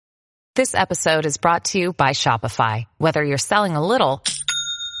This episode is brought to you by Shopify. Whether you're selling a little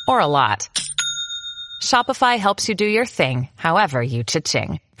or a lot, Shopify helps you do your thing, however you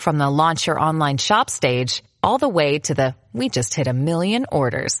cha-ching. From the launch your online shop stage, all the way to the we just hit 1 million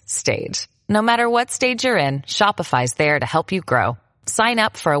orders stage. No matter what stage you're in, Shopify's there to help you grow. Sign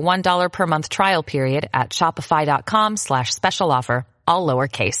up for a $1 per month trial period at shopify.com/special offer, all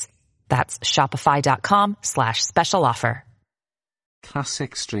lowercase. That's shopify.com/special offer.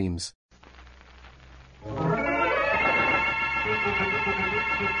 Classic streams.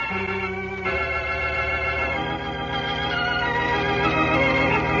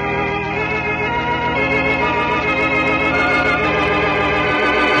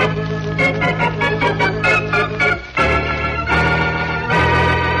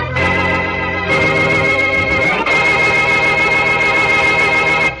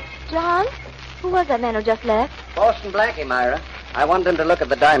 John, who was that man who just left? Boston Blackie, Myra. I want him to look at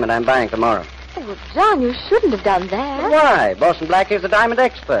the diamond I'm buying tomorrow. Oh, John, you shouldn't have done that. Why? Boston Blackie is the diamond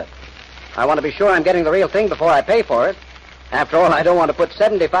expert. I want to be sure I'm getting the real thing before I pay for it. After all, I don't want to put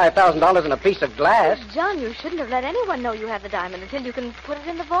 $75,000 in a piece of glass. Oh, John, you shouldn't have let anyone know you have the diamond until you can put it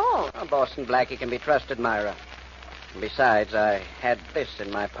in the vault. Oh, Boston Blackie can be trusted, Myra. And besides, I had this in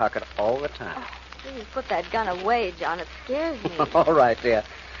my pocket all the time. Oh, please put that gun away, John. It scares me. All right, dear.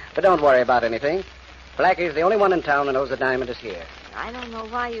 But don't worry about anything. Blackie's the only one in town who knows the diamond is here. I don't know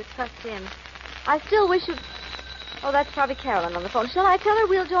why you trust him. I still wish you... Oh, that's probably Carolyn on the phone. Shall I tell her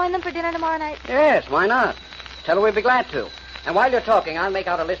we'll join them for dinner tomorrow night? Yes, why not? Tell her we'd be glad to. And while you're talking, I'll make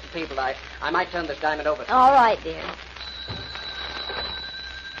out a list of people I might turn this diamond over to. All right, dear.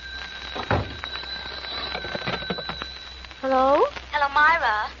 Hello? Hello,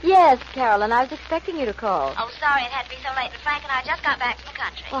 Myra. Yes, Carolyn. I was expecting you to call. Oh, sorry it had to be so late, but Frank and I just got back from the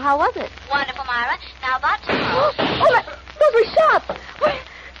country. Well, how was it? Wonderful, Myra. Now, about Oh, tomorrow. those were shots.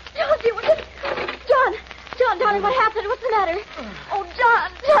 John, John, darling, what happened? What's the matter? Oh,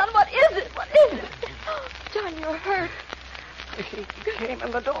 John, what is it? What is it? John, you're hurt. He came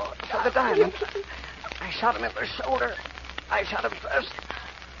in the door for the diamond. I shot him in the shoulder. I shot him first,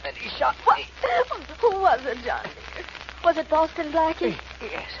 and he shot me. Who was it, John? Was it Boston Blackie?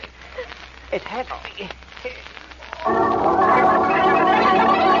 Yes. It had to be.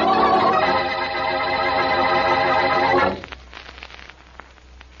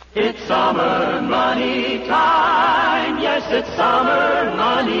 It's summer money time. Yes, it's summer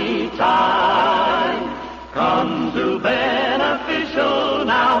money time. Come to Beneficial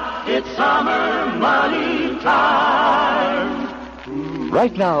now. It's summer money time.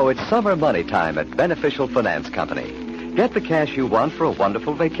 Right now, it's summer money time at Beneficial Finance Company. Get the cash you want for a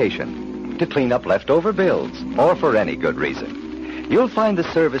wonderful vacation, to clean up leftover bills, or for any good reason. You'll find the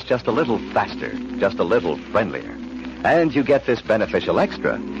service just a little faster, just a little friendlier. And you get this Beneficial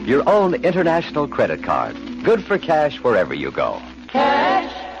Extra, your own international credit card. Good for cash wherever you go.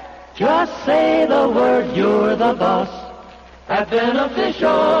 Cash, just say the word, you're the boss. At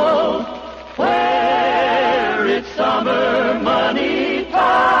Beneficial, where it's summer money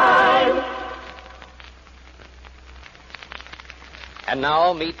time. And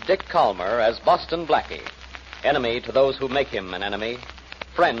now meet Dick Calmer as Boston Blackie. Enemy to those who make him an enemy.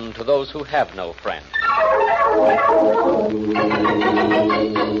 Friend to those who have no friend.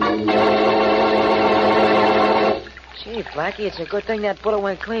 Gee, Blackie, it's a good thing that bullet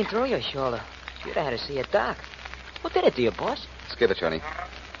went clean through your shoulder. You'd have had to see a doc. What did it to you, boss? Let's give it, Johnny.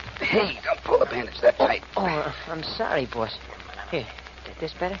 Hey, don't pull the bandage that tight. Oh, I'm sorry, boss. Here,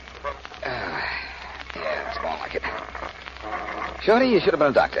 this better? Yeah, it's more like it. Shorty, you should have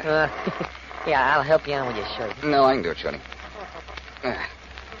been a doctor. Yeah, I'll help you out with your shirt. No, I can do it, Shorty.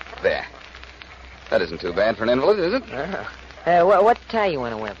 There. That isn't too bad for an invalid, is it? What tie you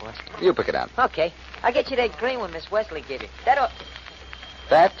want to wear, boss? You pick it out. Okay. I'll get you that green one Miss Wesley gave you.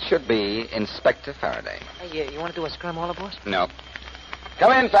 That should be Inspector Faraday. Hey, you want to do a scrum hauler, boss? No.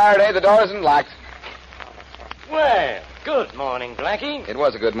 Come in, Faraday. The door isn't locked. Well, good morning, Blackie. It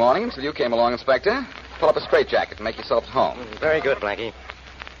was a good morning until you came along, Inspector. Pull up a straitjacket and make yourself at home. Very good, Blackie.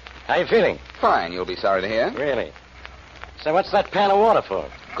 How you feeling? Fine, you'll be sorry to hear. Really? So what's that pan of water for?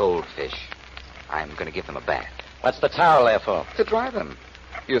 Goldfish. I'm going to give them a bath. What's the towel there for? To dry them.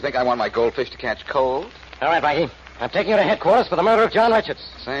 You think I want my goldfish to catch cold? All right, Blackie. I'm taking you to headquarters for the murder of John Richards.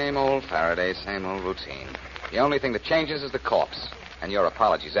 Same old Faraday, same old routine. The only thing that changes is the corpse. And your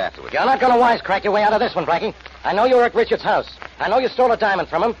apologies afterwards. You're not going to wisecrack your way out of this one, Blackie. I know you were at Richards' house. I know you stole a diamond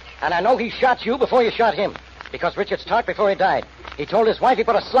from him. And I know he shot you before you shot him. Because Richards talked before he died. He told his wife he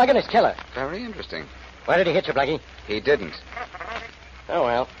put a slug in his killer. Very interesting. Where did he hit you, Blackie? He didn't. Oh,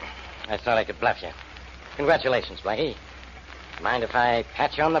 well. I thought I could bluff you. Congratulations, Blackie. Mind if I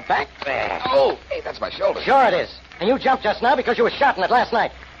pat you on the back? There. Oh, hey, that's my shoulder. Sure it is. And you jumped just now because you were shot in it last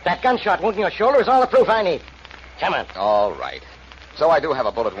night. That gunshot wound in your shoulder is all the proof I need. Come on. All right. So I do have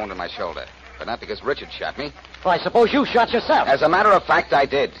a bullet wound in my shoulder, but not because Richard shot me. Well, I suppose you shot yourself. As a matter of fact, I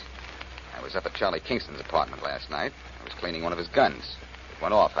did. I was up at Charlie Kingston's apartment last night. I was cleaning one of his guns. It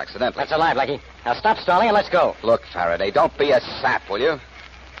went off accidentally. That's a lie, Blackie. Now stop stalling and let's go. Look, Faraday, don't be a sap, will you?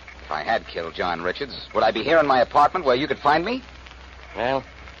 If I had killed John Richards, would I be here in my apartment where you could find me? Well,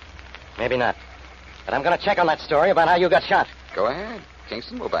 maybe not. But I'm going to check on that story about how you got shot. Go ahead.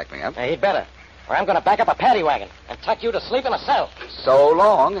 Kingston will back me up. He'd better. Or I'm going to back up a paddy wagon and tuck you to sleep in a cell. So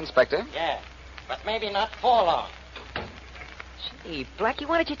long, Inspector. Yeah, but maybe not for long. Gee, Blackie,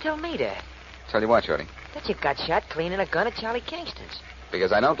 why didn't you tell me that? Tell you what, Shorty. That you got shot cleaning a gun at Charlie Kingston's.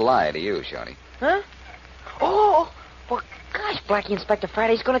 Because I don't lie to you, Shorty. Huh? Oh, well, gosh, Blackie, Inspector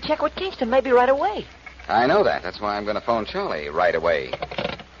Faraday's going to check with Kingston maybe right away. I know that. That's why I'm going to phone Charlie right away.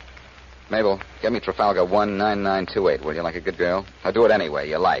 Mabel, get me Trafalgar 19928, will you, like a good girl? I'll do it any way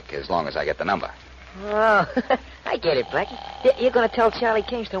you like, as long as I get the number. Oh, I get it, Blackie. You're going to tell Charlie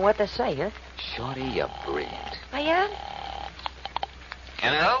Kingston what to say, huh? Shorty, you're brilliant. I am?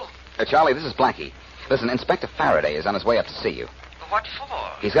 Hello? Charlie, this is Blackie. Listen, Inspector Faraday is on his way up to see you. What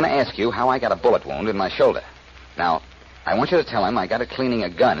for? He's going to ask you how I got a bullet wound in my shoulder. Now, I want you to tell him I got it cleaning a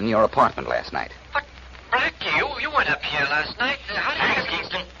gun in your apartment last night. But, Blackie, you went up here last night. How did Thanks,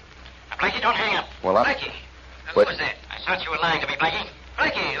 Kingston. Blackie, don't hang up. Well, Blackie, who but- was that? I thought you were lying to me, Blackie.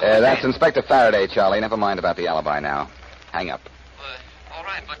 Blackie, who was That's that? Inspector Faraday, Charlie. Never mind about the alibi now. Hang up. All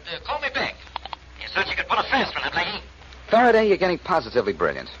right, but call me back. You thought you could pull a fast one, huh, Blackie? Faraday, you're getting positively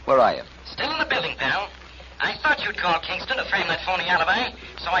brilliant. Where are you? Still in the building, pal. I thought you'd call Kingston to frame that phony alibi,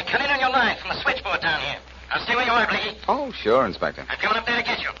 so I cut in on your line from the switchboard down here. I'll stay where you are, Blackie. Oh, sure, Inspector. I'm coming up there to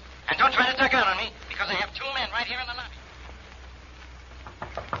get you. And don't try to duck out on me, because I have two men right here in the lobby.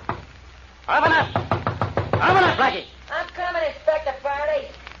 Open up! Open up, Blackie! I'm coming, Inspector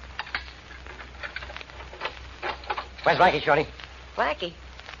Faraday. Where's Blackie, Shorty? Blackie?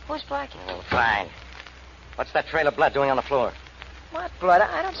 Who's Blackie? Oh, fine. What's that trail of blood doing on the floor? What blood?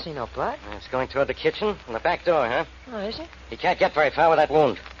 I don't see no blood. It's going toward the kitchen and the back door, huh? Oh, is it? He can't get very far with that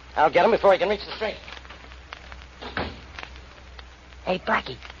wound. I'll get him before he can reach the street. Hey,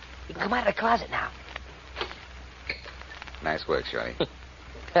 Blackie, you can come out of the closet now. Nice work, Shorty.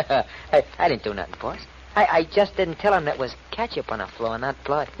 Hey, I didn't do nothing, boss. I just didn't tell him that was ketchup on the floor, not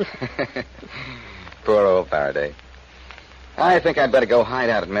blood. Poor old Faraday. I think I'd better go hide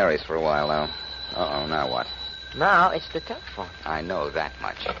out at Mary's for a while now. Uh-oh, now what? Now it's the telephone. I know that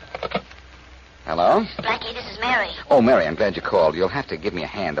much. Hello? Blackie, this is Mary. Oh, Mary, I'm glad you called. You'll have to give me a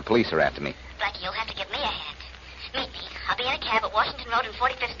hand. The police are after me. Blackie, you'll have to give me a hand. Meet me. I'll be in a cab at Washington Road and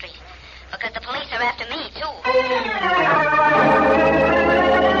 45th Street. Because the police are after me,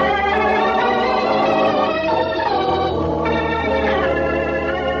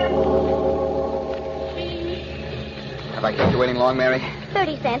 Have I kept you waiting long, Mary?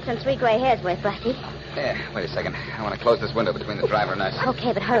 30 cents and 3 gray hairs worth, Blackie. Yeah, wait a second. I want to close this window between the driver and us.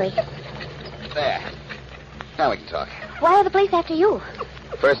 Okay, but hurry. There. Now we can talk. Why are the police after you?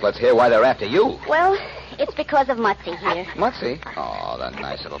 First, let's hear why they're after you. Well, it's because of Mutzy here. Mutzy? Oh, that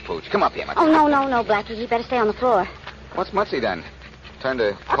nice little pooch. Come up here, Mutzy. Oh, no, Blackie. He better stay on the floor. What's Mutzy done? Turned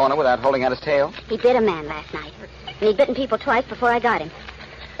a corner without holding out his tail? He bit a man last night. And he'd bitten people twice before I got him.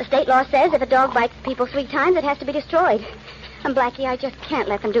 The state law says if a dog bites people 3 times, it has to be destroyed. And, Blackie, I just can't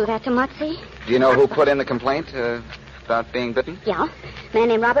let them do that to Mutzy. Do you know who put in the complaint about being bitten? Yeah, a man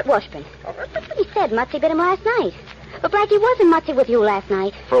named Robert Washburn. That's what he said. Mutzy bit him last night. But, Blackie, wasn't Mutzy with you last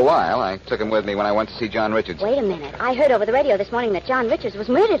night? For a while. I took him with me when I went to see John Richards. Wait a minute. I heard over the radio this morning that John Richards was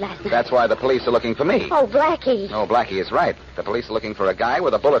murdered last night. That's why the police are looking for me. Oh, Blackie. No, Blackie is right. The police are looking for a guy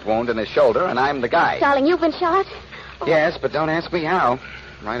with a bullet wound in his shoulder, and I'm the guy. Darling, you've been shot? Yes, but don't ask me how.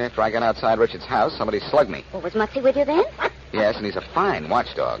 Right after I got outside Richards' house, somebody slugged me. Well, was Mutzy with you then? Yes, and he's a fine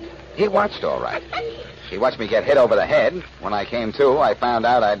watchdog. He watched all right. He watched me get hit over the head. When I came to, I found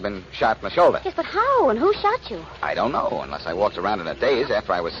out I'd been shot in the shoulder. Yes, but how? And who shot you? I don't know, unless I walked around in a daze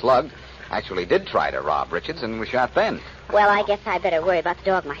after I was slugged. Actually did try to rob Richards and was shot then. Well, I guess I better worry about the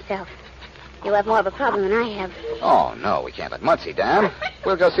dog myself. You have more of a problem than I have. Oh, no, we can't let Mutzy down.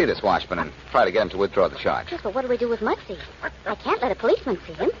 We'll go see this Washburn and try to get him to withdraw the charge. Yes, but what do we do with Mutzy? I can't let a policeman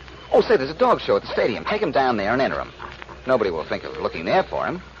see him. Oh, say, there's a dog show at the stadium. Take him down there and enter him. Nobody will think of looking there for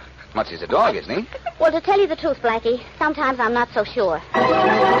him. Mutzy's a dog, isn't he? Well, to tell you the truth, Blackie, sometimes I'm not so sure.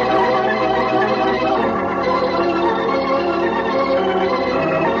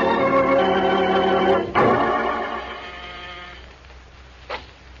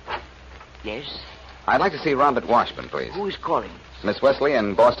 Yes? I'd like to see Robert Washburn, please. Who is calling? Miss Wesley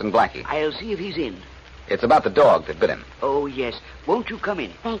and Boston Blackie. I'll see if he's in. It's about the dog that bit him. Oh, yes. Won't you come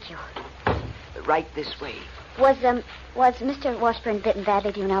in? Thank you. Right this way. Was Mr. Washburn bitten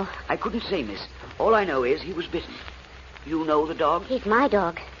badly, do you know? I couldn't say, miss. All I know is he was bitten. You know the dog? He's my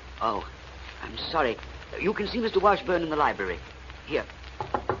dog. Oh, I'm sorry. You can see Mr. Washburn in the library. Here.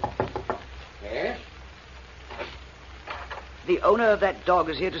 Yes? The owner of that dog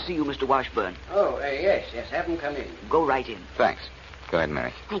is here to see you, Mr. Washburn. Oh, yes. Have him come in. Go right in. Thanks. Go ahead,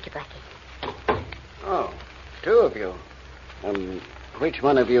 Mary. Thank you, Blackie. Oh, two of you. Which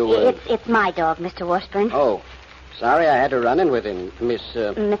one of you... It's my dog, Mr. Washburn. Oh, sorry I had to run in with him, Miss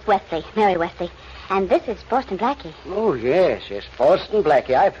Wesley, Mary Wesley. And this is Boston Blackie. Oh, yes, Boston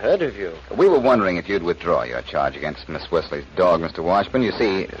Blackie. I've heard of you. We were wondering if you'd withdraw your charge against Miss Wesley's dog, Mr. Washburn. You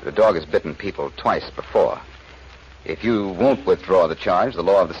see, the dog has bitten people twice before. If you won't withdraw the charge, the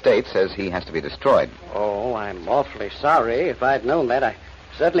law of the state says he has to be destroyed. Oh, I'm awfully sorry. If I'd known that, I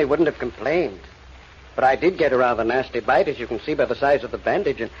certainly wouldn't have complained. But I did get a rather nasty bite, as you can see by the size of the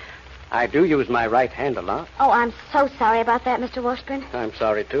bandage, and I do use my right hand a lot. Oh, I'm so sorry about that, Mr. Washburn. I'm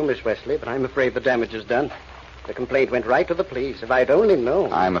sorry, too, Miss Wesley, but I'm afraid the damage is done. The complaint went right to the police. If I'd only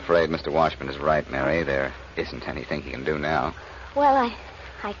known. I'm afraid Mr. Washburn is right, Mary. There isn't anything he can do now. Well,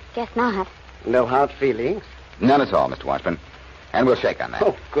 I guess not. No hard feelings? None at all, Mr. Washburn. And we'll shake on that.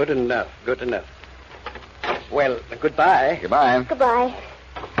 Oh, good enough. Well, goodbye. Goodbye. Goodbye.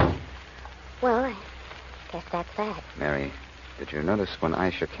 Well, I guess that's that. Mary, did you notice when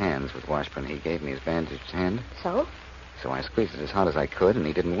I shook hands with Washburn, he gave me his bandaged hand? So? So I squeezed it as hard as I could, and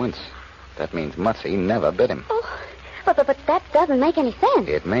he didn't wince. That means Mutsy never bit him. Oh, but that doesn't make any sense.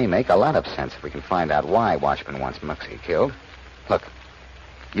 It may make a lot of sense if we can find out why Washburn wants Mutsy killed. Look,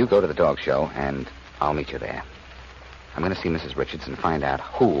 you go to the dog show, and I'll meet you there. I'm going to see Mrs. Richards and find out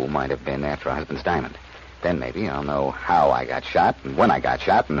who might have been after her husband's diamond. Then maybe I'll know how I got shot, and when I got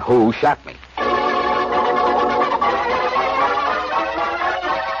shot, and who shot me.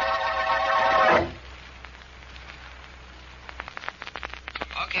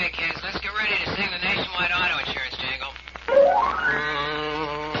 Okay, kids, let's get ready to sing the Nationwide Auto Insurance jingle.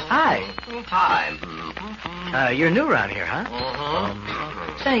 Hi. Hi. You're new around here, huh?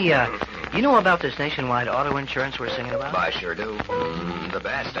 Say, you know about this Nationwide Auto Insurance we're singing about? I sure do. The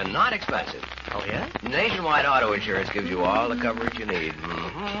best and not expensive. Oh, yeah? Nationwide Auto Insurance gives you all the coverage you need.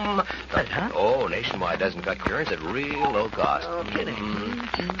 Good, huh? Oh, Nationwide doesn't cut insurance at real low cost. Oh, kidding.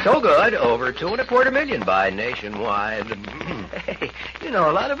 So good, over $2.25 million by Nationwide. Hey, you know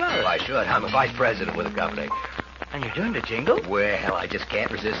a lot about it. I should. I'm a vice president with the company. And you're doing the jingle? Well, I just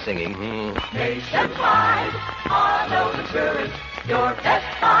can't resist singing. Nationwide Auto Insurance, your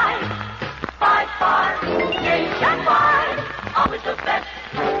best buy by far. Nationwide, always the best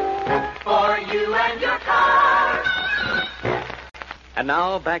for you and your car. And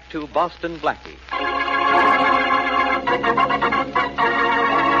now back to Boston Blackie.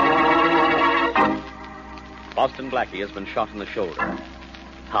 Boston Blackie has been shot in the shoulder.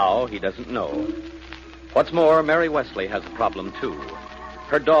 How, he doesn't know. What's more, Mary Wesley has a problem, too.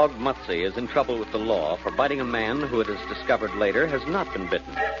 Her dog, Mutsy, is in trouble with the law for biting a man who, it is discovered later, has not been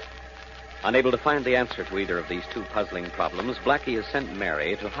bitten. Unable to find the answer to either of these two puzzling problems, Blackie has sent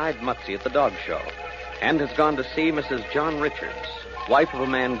Mary to hide Mutsy at the dog show and has gone to see Mrs. John Richards, wife of a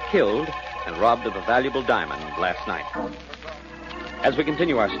man killed and robbed of a valuable diamond last night. As we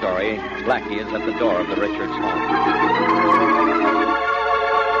continue our story, Blackie is at the door of the Richards home.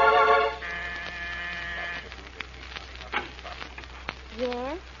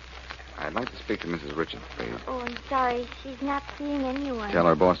 Yes? I'd like to speak to Mrs. Richards, please. Oh, I'm sorry. She's not seeing anyone. Tell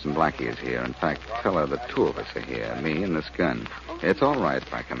her Boston Blackie is here. In fact, tell her the two of us are here, me and this gun. Oh. It's all right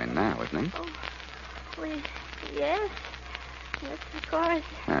if I come in now, isn't it? Oh, well, yes. Yes, of course.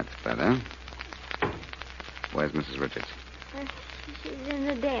 That's better. Where's Mrs. Richards? She's in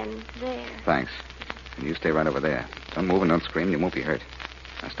the den, there. Thanks. And you stay right over there. Don't move and don't scream. You won't be hurt.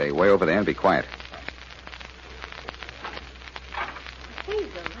 Now stay way over there and be quiet.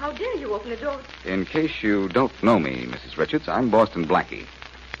 Hazel, how dare you open the door? In case you don't know me, Mrs. Richards, I'm Boston Blackie.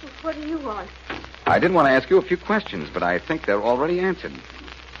 What do you want? I did want to ask you a few questions, but I think they're already answered.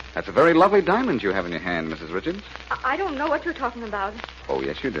 That's a very lovely diamond you have in your hand, Mrs. Richards. I don't know what you're talking about. Oh,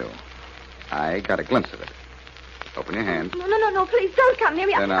 yes, you do. I got a glimpse of it. Open your hand. No, please don't come near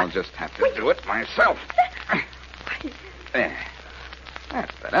me. Then I'll just have to do it myself. There.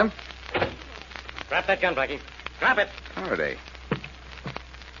 That's better. Drop that gun, Blackie. Drop it. Faraday.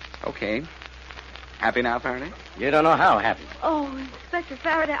 Okay. Happy now, Faraday? You don't know how happy. Oh, Inspector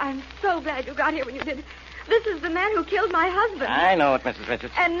Faraday, I'm so glad you got here when you did. This is the man who killed my husband. I know it, Mrs.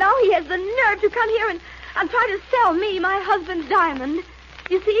 Richards. And now he has the nerve to come here and try to sell me my husband's diamond.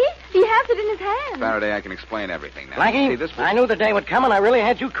 You see? He has it in his hand. Faraday, I can explain everything now. Blackie, See, this was... I knew the day would come, and I really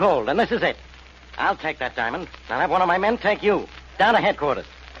had you cold, and this is it. I'll take that diamond. I'll have one of my men take you down to headquarters.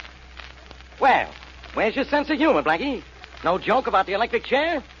 Well, where's your sense of humor, Blackie? No joke about the electric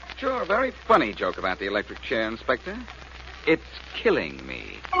chair? Sure, very funny joke about the electric chair, Inspector. It's killing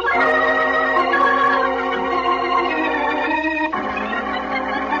me.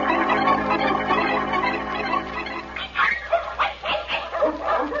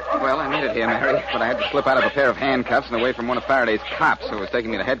 Well, I made it here, Mary, but I had to slip out of a pair of handcuffs and away from one of Faraday's cops who was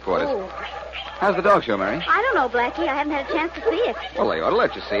taking me to headquarters. Oh. How's the dog show, Mary? I don't know, Blackie. I haven't had a chance to see it. Well, they ought to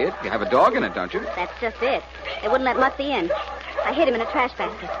let you see it. You have a dog in it, don't you? That's just it. They wouldn't let Mutzy in. I hid him in a trash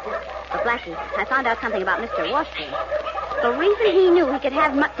basket. But, Blackie, I found out something about Mr. Washburn. The reason he knew he could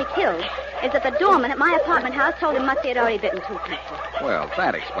have Mutzy killed is that the doorman at my apartment house told him Mutzy had already bitten 2 people. Well,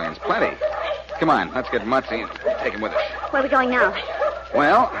 that explains plenty. Come on, let's get Mutzy and take him with us. Where are we going now?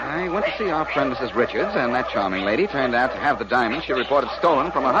 Well, I went to see our friend Mrs. Richards, and that charming lady turned out to have the diamond she reported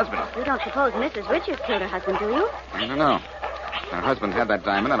stolen from her husband. You don't suppose Mrs. Richards killed her husband, do you? I don't know. Her husband had that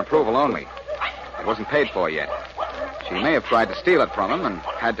diamond on approval only. It wasn't paid for yet. She may have tried to steal it from him and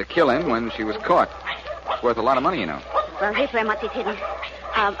had to kill him when she was caught. It's worth a lot of money, you know. Well, here's where Mutzy's hidden.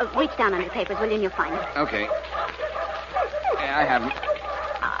 Reach down under the papers, will you, and you'll find him. Okay. Yeah, I have him.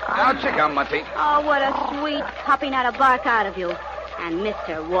 Now, check out Mutzy. Oh, what a sweet puppy, not a bark out of you. And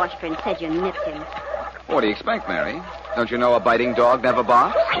Mr. Washburn said you nipped him. What do you expect, Mary? Don't you know a biting dog never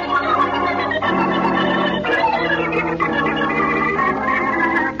barks?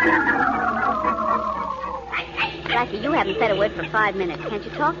 Blackie, you haven't said a word for 5 minutes. Can't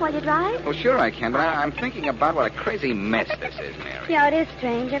you talk while you drive? Well, sure I can, but I'm thinking about what a crazy mess this is, Mary. Yeah, it is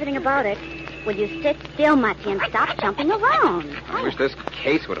strange, everything about it. Will you sit still, Mutzy, and stop jumping around? I wish this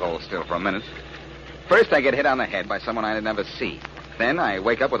case would hold still for a minute. First, I get hit on the head by someone I'd never see. Then I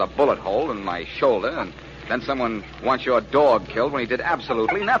wake up with a bullet hole in my shoulder, and then someone wants your dog killed when he did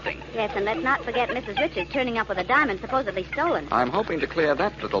absolutely nothing. Yes, and let's not forget Mrs. Richards turning up with a diamond supposedly stolen. I'm hoping to clear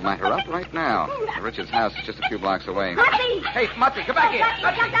that little matter up right now. The Richards' house is just a few blocks away. Mutzy! Hey, Mutzy, come back here.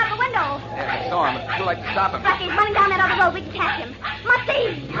 Blackie jumped out the window. Yeah, I saw him. It's too late to stop him. Blackie's running down that other road. We can catch him.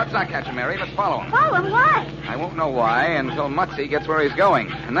 Mutzy! Let's not catch him, Mary. Let's follow him. Follow him? Why? I won't know why until Mutzy gets where he's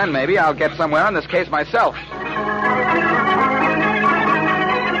going. And then maybe I'll get somewhere on this case myself.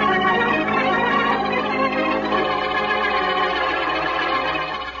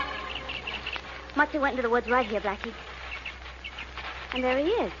 Mutzy went into the woods right here, Blackie. And there he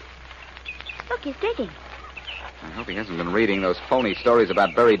is. Look, he's digging. I hope he hasn't been reading those phony stories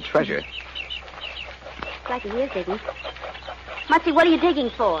about buried treasure. Blackie, he is digging. Mutzy, what are you digging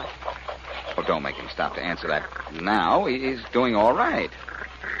for? Oh, don't make him stop to answer that now. He's doing all right.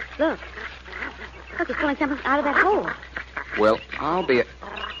 Look. Look, he's pulling something out of that hole. Well, I'll be...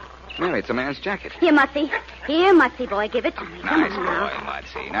 Mary, it's a man's jacket. Here, Mutzy. Here, Mutzy, boy. Give it to me. Come Nice on boy, now.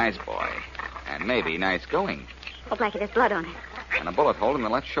 Mutzy. Nice boy. And maybe nice going. Oh, Blackie, there's blood on it. And a bullet hole in the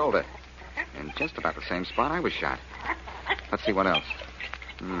left shoulder. In just about the same spot I was shot. Let's see what else.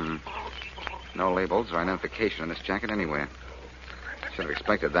 No labels or identification in this jacket anywhere. Should have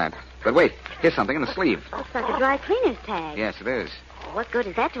expected that. But wait, here's something in the sleeve. Looks like a dry cleaner's tag. Yes, it is. What good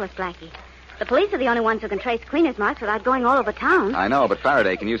is that to us, Blackie? The police are the only ones who can trace cleaner's marks without going all over town. I know, but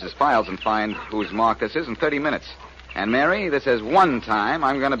Faraday can use his files and find whose mark this is in 30 minutes. And, Mary, this is one time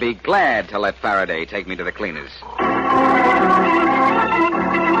I'm going to be glad to let Faraday take me to the cleaners.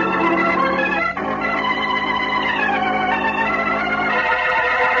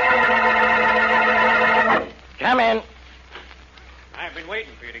 Come in. I've been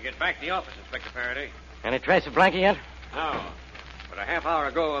waiting for you to get back to the office, Inspector Faraday. Any trace of Blackie yet? No. But a half hour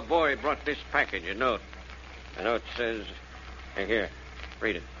ago, a boy brought this package, a note. The note says... Here,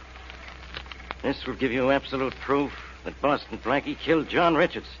 read it. This will give you absolute proof that Boston Blackie killed John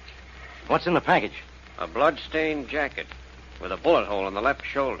Richards. What's in the package? A blood-stained jacket with a bullet hole in the left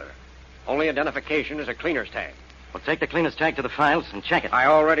shoulder. Only identification is a cleaner's tag. Well, take the cleaner's tag to the files and check it. I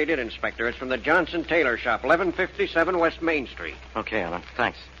already did, Inspector. It's from the Johnson Tailor Shop, 1157 West Main Street. Okay, Alan.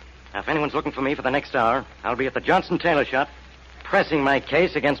 Thanks. Now, if anyone's looking for me for the next hour, I'll be at the Johnson Tailor Shop pressing my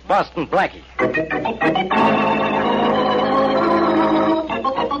case against Boston Blackie.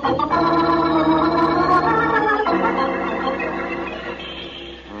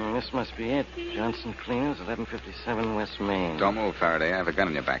 This must be it. Johnson Cleaners, 1157 West Main. Don't move, Faraday. I have a gun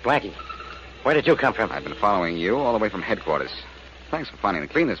in your back. Blackie, where did you come from? I've been following you all the way from headquarters. Thanks for finding the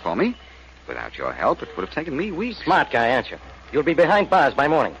cleaners for me. Without your help, it would have taken me weeks. Smart guy, aren't you? You'll be behind bars by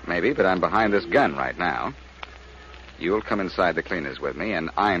morning. Maybe, but I'm behind this gun right now. You'll come inside the cleaners with me, and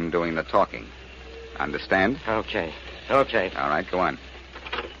I'm doing the talking. Understand? Okay. All right, go on.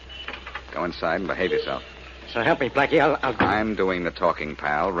 Go inside and behave yourself. So help me, Blackie. I'll... I'm doing the talking,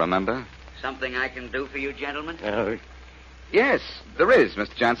 pal, remember? Something I can do for you, gentlemen? Yes, there is,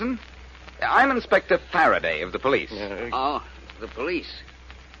 Mr. Johnson. I'm Inspector Faraday of the police. Oh, the police.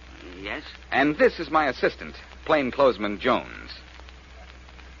 Yes? And this is my assistant, plainclothesman Jones.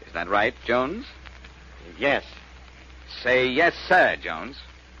 Is that right, Jones? Yes. Say yes, sir, Jones.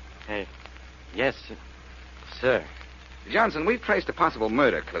 Yes, sir. Johnson, we've traced a possible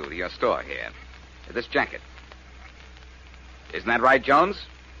murder clue to your store here. This jacket. Isn't that right, Jones?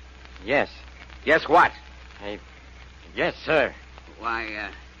 Yes. Yes, what? Yes, sir. Why,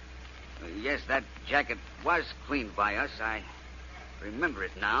 yes, that jacket was cleaned by us. I remember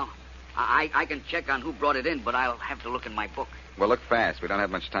it now. I can check on who brought it in, but I'll have to look in my book. Well, look fast. We don't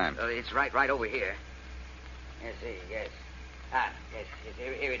have much time. It's right over here. Yes. Yes,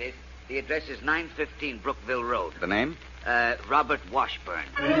 here it is. The address is 915 Brookville Road. The name? Robert Washburn.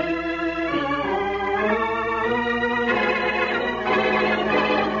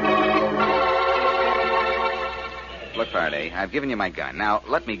 Look, Faraday, I've given you my gun. Now,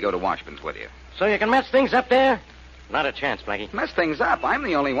 let me go to Washburn's with you. So you can mess things up there? Not a chance, Blackie. Mess things up? I'm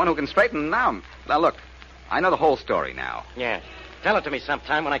the only one who can straighten them out. Now, look, I know the whole story now. Yeah. Tell it to me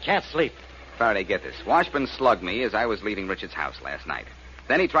sometime when I can't sleep. Faraday, get this. Washburn slugged me as I was leaving Richards' house last night.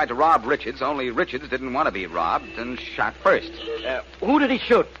 Then he tried to rob Richards, only Richards didn't want to be robbed and shot first. Who did he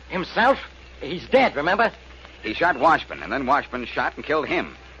shoot? Himself? He's dead, remember? He shot Washburn, and then Washburn shot and killed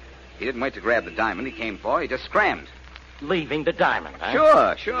him. He didn't wait to grab the diamond he came for. He just scrammed. Leaving the diamond,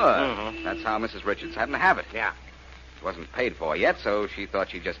 huh? Sure. Mm-hmm. That's how Mrs. Richards happened to have it. Yeah. It wasn't paid for yet, so she thought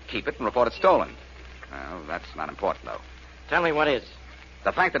she'd just keep it and report it stolen. Well, that's not important, though. Tell me what is.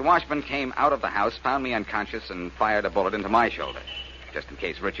 The fact that Washburn came out of the house, found me unconscious, and fired a bullet into my shoulder. Just in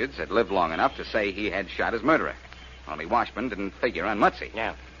case Richards had lived long enough to say he had shot his murderer. Only Washburn didn't figure on Mutzy.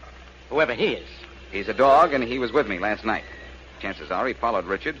 Yeah. Whoever he is. He's a dog, and he was with me last night. Chances are he followed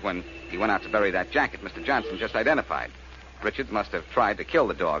Richards when he went out to bury that jacket Mr. Johnson just identified. Richards must have tried to kill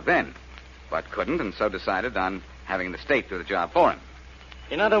the dog then, but couldn't, and so decided on having the state do the job for him.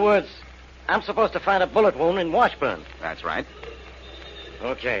 In other words, I'm supposed to find a bullet wound in Washburn. That's right.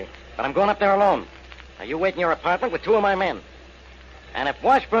 Okay, but I'm going up there alone. Now, you wait in your apartment with two of my men. And if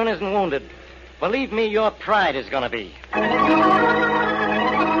Washburn isn't wounded, believe me, your pride is going to be.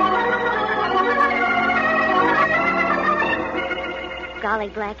 Golly,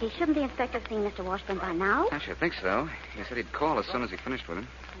 Blackie, shouldn't the inspector have seen Mr. Washburn by now? I should think so. He said he'd call as soon as he finished with him.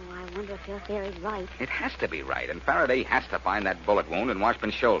 Oh, I wonder if your theory's right. It has to be right, and Faraday has to find that bullet wound in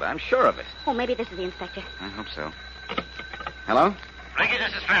Washburn's shoulder. I'm sure of it. Oh, maybe this is the inspector. I hope so. Hello? Blackie,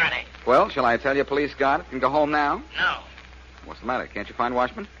 this is Faraday. Well, shall I tell you police got it and go home now? No. What's the matter? Can't you find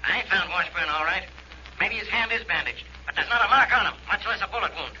Washburn? I found Washburn, all right. Maybe his hand is bandaged, but there's not a mark on him, much less a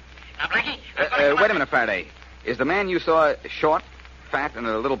bullet wound. Now, Blackie... Wait a minute, Faraday. Is the man you saw short, fat, and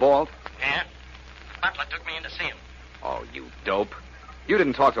a little bald? Yeah. Butler took me in to see him. Oh, you dope. You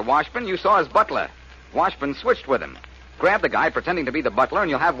didn't talk to Washburn. You saw his butler. Washburn switched with him. Grab the guy pretending to be the butler,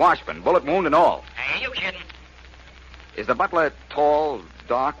 and you'll have Washburn, bullet wound and all. Hey, you kidding? Is the butler tall,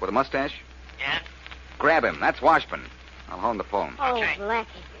 dark, with a mustache? Yeah. Grab him. That's Washburn. I'll hold the phone. Oh, Blackie.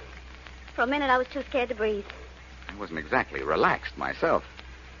 For a minute, I was too scared to breathe. I wasn't exactly relaxed myself.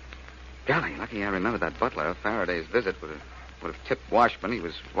 Golly, lucky I remember that butler. Faraday's visit would have tipped Washburn. He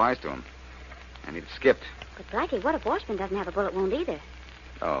was wise to him. And he'd skipped. But, Blackie, what if Washburn doesn't have a bullet wound either?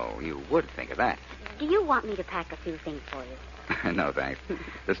 Oh, you would think of that. Do you want me to pack a few things for you? No, thanks.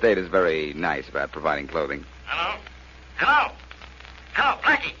 The state is very nice about providing clothing. Hello? Hello? Hello,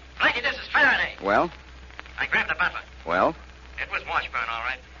 Blackie. Blackie, this is Faraday. Well? I grabbed the butler. Well? It was Washburn, all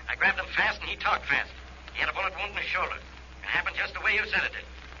right. I grabbed him fast, and he talked fast. He had a bullet wound in his shoulder. It happened just the way you said it did.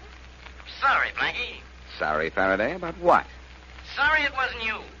 I'm sorry, Blackie. Sorry, Faraday, about what? Sorry it wasn't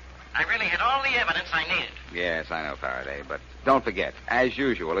you. I really had all the evidence I needed. Yes, I know, Faraday, but don't forget, as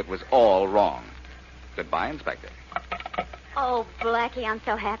usual, it was all wrong. Goodbye, Inspector. Oh, Blackie, I'm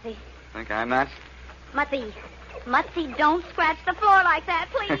so happy. Think I'm not? Mutzy, don't scratch the floor like that,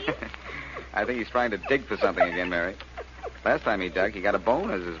 please. I think he's trying to dig for something again, Mary. Last time he dug, he got a bone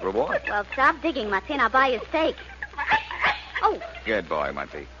as his reward. Well, stop digging, Mutzy, and I'll buy you steak. Oh. Good boy,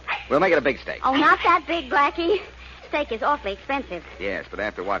 Mutzy. We'll make it a big steak. Oh, not that big, Blackie. Steak is awfully expensive. Yes, but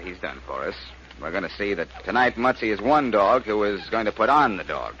after what he's done for us, we're going to see that tonight Mutzy is one dog who is going to put on the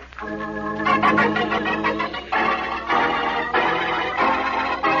dog.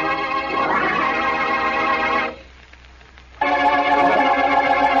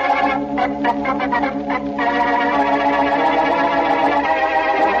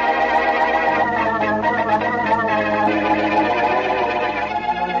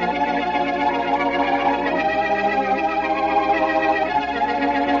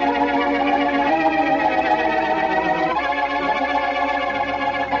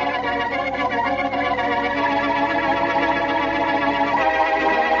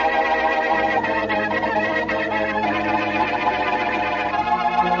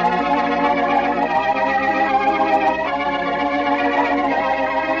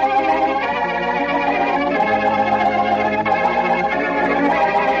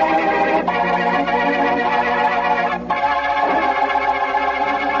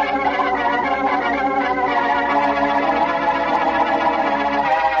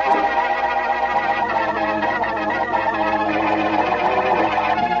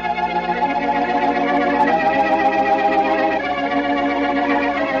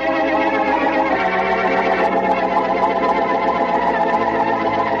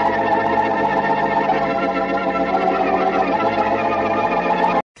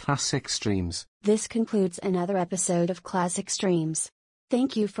 Classic Streams. This concludes another episode of Classic Streams.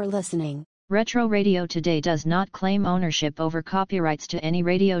 Thank you for listening. Retro Radio Today does not claim ownership over copyrights to any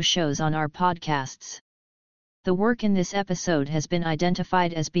radio shows on our podcasts. The work in this episode has been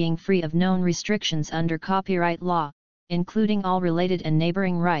identified as being free of known restrictions under copyright law, including all related and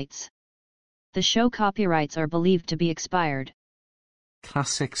neighboring rights. The show copyrights are believed to be expired.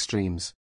 Classic Streams.